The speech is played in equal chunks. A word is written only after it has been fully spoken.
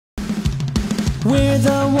We're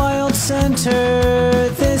the Wild Center,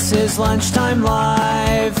 this is Lunchtime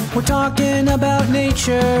Live. We're talking about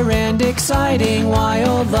nature and exciting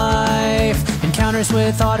wildlife. Encounters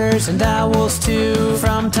with otters and owls too,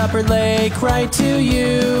 from Tupper Lake right to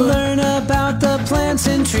you. Learn about the plants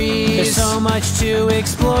and trees, there's so much to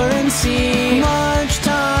explore and see.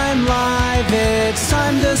 Lunchtime Live, it's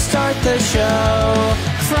time to start the show.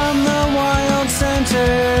 From the Wild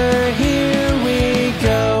Center, here we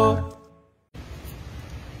go.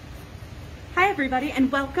 Hi everybody,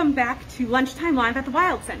 and welcome back to Lunchtime Live at the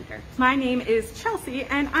Wild Center. My name is Chelsea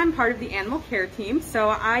and I'm part of the animal care team, so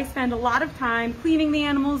I spend a lot of time cleaning the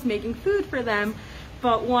animals, making food for them,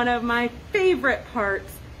 but one of my favorite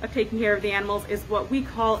parts of taking care of the animals is what we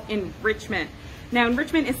call enrichment. Now,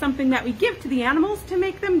 enrichment is something that we give to the animals to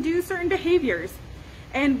make them do certain behaviors.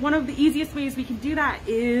 And one of the easiest ways we can do that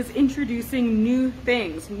is introducing new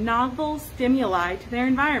things, novel stimuli to their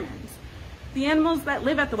environments. The animals that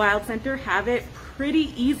live at the Wild Center have it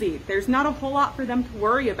pretty easy. There's not a whole lot for them to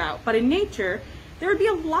worry about, but in nature, there would be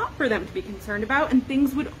a lot for them to be concerned about and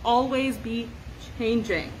things would always be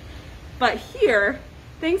changing. But here,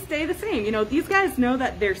 things stay the same. You know, these guys know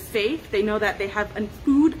that they're safe, they know that they have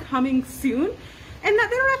food coming soon, and that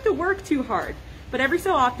they don't have to work too hard. But every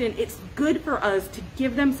so often, it's good for us to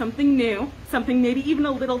give them something new, something maybe even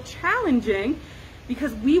a little challenging,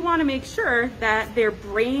 because we want to make sure that their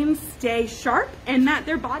brains stay sharp and that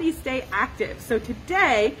their bodies stay active. So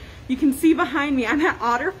today, you can see behind me, I'm at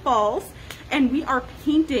Otter Falls, and we are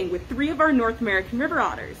painting with 3 of our North American river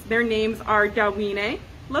otters. Their names are Dawine,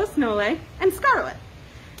 Losnole, and Scarlett.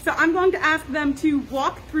 So I'm going to ask them to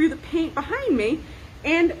walk through the paint behind me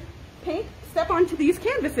and step onto these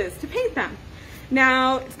canvases to paint them.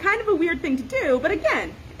 Now, it's kind of a weird thing to do, but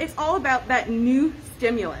again, it's all about that new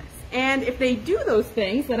stimulus. And if they do those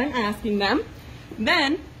things that I'm asking them,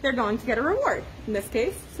 then they're going to get a reward. In this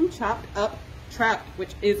case, some chopped up trout,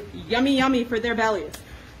 which is yummy, yummy for their bellies.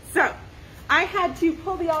 So I had to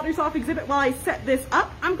pull the otters off exhibit while I set this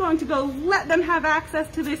up. I'm going to go let them have access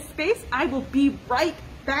to this space. I will be right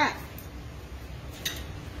back.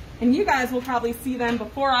 And you guys will probably see them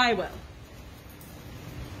before I will.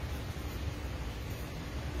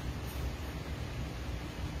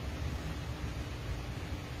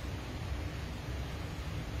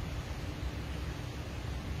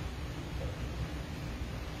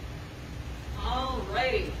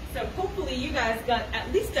 So hopefully you guys got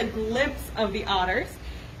at least a glimpse of the otters.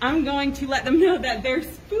 I'm going to let them know that there's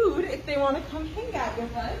food if they want to come hang out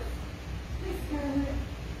with us.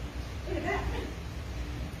 Look at that.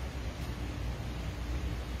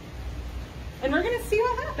 And we're going to see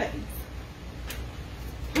what happens.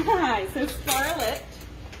 Hi, so Scarlett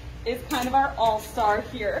is kind of our all-star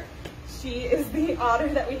here. She is the otter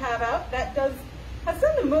that we have out that has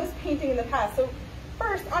done the most painting in the past. So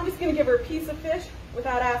first, I'm just going to give her a piece of fish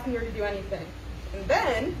without asking her to do anything. And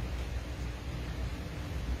then,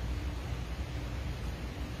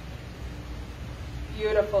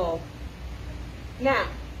 beautiful. Now,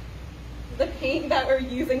 the paint that we're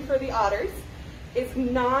using for the otters is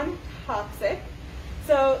non-toxic,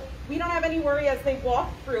 so we don't have any worry as they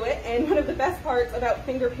walk through it. And one of the best parts about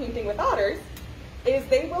finger painting with otters is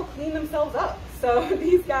they will clean themselves up. So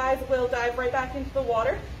these guys will dive right back into the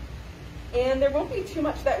water, and there won't be too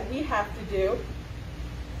much that we have to do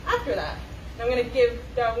after that. I'm going to give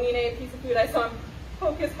Dawine a piece of food. I saw him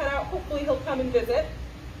poke his head out. Hopefully he'll come and visit.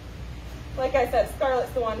 Like I said,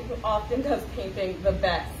 Scarlett's the one who often does painting the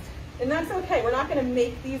best. And that's okay. We're not going to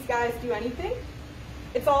make these guys do anything.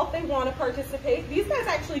 It's all if they want to participate. These guys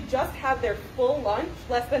actually just had their full lunch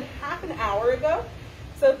less than half an hour ago.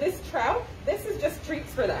 So this trout, this is just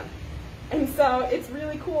treats for them. And so it's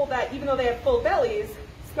really cool that even though they have full bellies,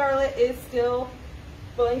 Scarlett is still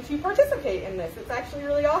willing to participate in this. It's actually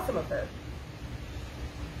really awesome of her.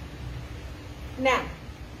 Now,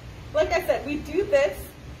 like I said, we do this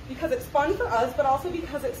because it's fun for us, but also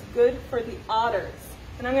because it's good for the otters.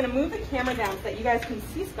 And I'm going to move the camera down so that you guys can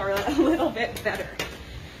see Scarlett a little bit better.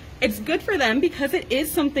 It's good for them because it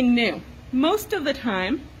is something new. Most of the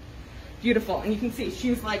time, beautiful, and you can see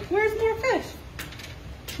she's like, where's more fish?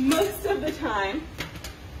 Most of the time,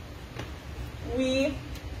 we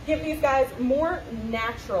give these guys more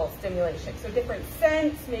natural stimulation. So different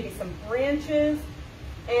scents, maybe some branches,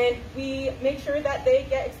 and we make sure that they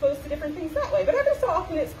get exposed to different things that way. But every so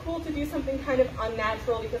often it's cool to do something kind of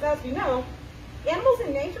unnatural because, as we know, animals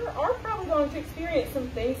in nature are probably going to experience some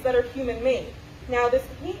things that are human-made. Now, this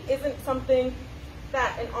paint isn't something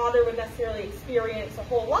that an otter would necessarily experience a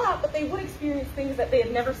whole lot, but they would experience things that they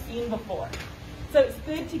had never seen before. So it's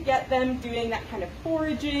good to get them doing that kind of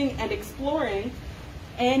foraging and exploring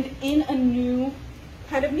and in a new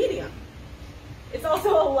kind of medium. It's also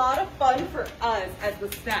a lot of fun for us as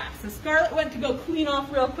the staff. So Scarlett went to go clean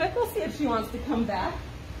off real quick. We'll see if she wants to come back.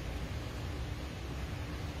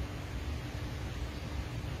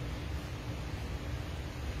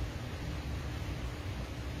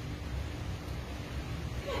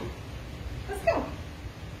 Let's go.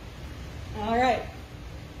 All right.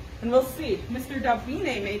 And we'll see. Mr.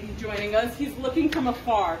 Davine may be joining us. He's looking from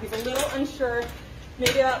afar. He's a little unsure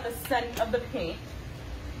maybe about the scent of the paint.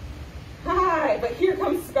 Hi, but here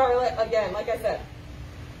comes Scarlett again, like I said,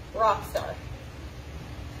 rock star.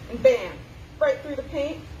 And bam, right through the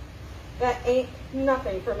paint. That ain't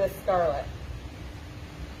nothing for Miss Scarlett.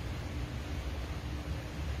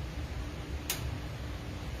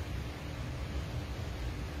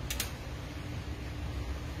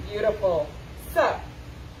 Beautiful. So,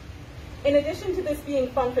 in addition to this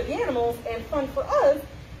being fun for the animals and fun for us,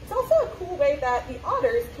 it's also a cool way that the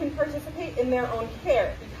otters can participate in their own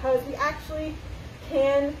care, because we actually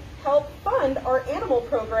can help fund our animal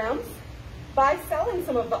programs by selling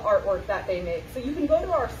some of the artwork that they make. So you can go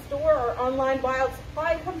to our store, our online wild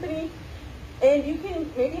supply company, and you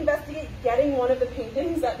can maybe investigate getting one of the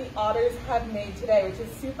paintings that the otters have made today, which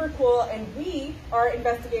is super cool. And we are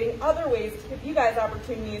investigating other ways to give you guys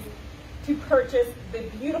opportunities to purchase the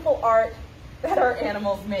beautiful art that our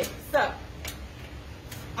animals make. So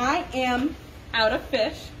I am out of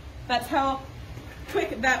fish. That's how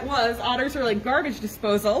quick that was. Otters are like garbage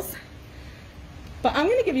disposals. But I'm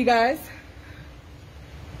gonna give you guys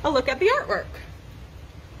a look at the artwork,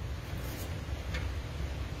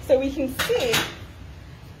 so we can see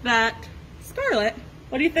that Scarlett,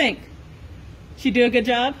 what do you think? She do a good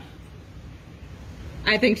job?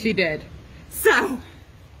 I think she did. So,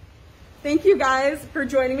 thank you guys for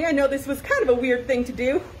joining me. I know this was kind of a weird thing to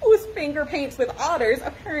do. Who's finger paints with otters?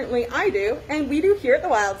 Apparently I do, and we do here at the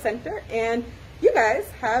Wild Center, and you guys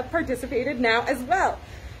have participated now as well.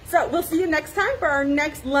 So we'll see you next time for our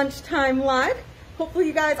next Lunchtime Live. Hopefully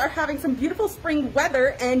you guys are having some beautiful spring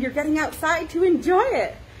weather and you're getting outside to enjoy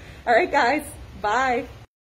it. All right, guys, bye.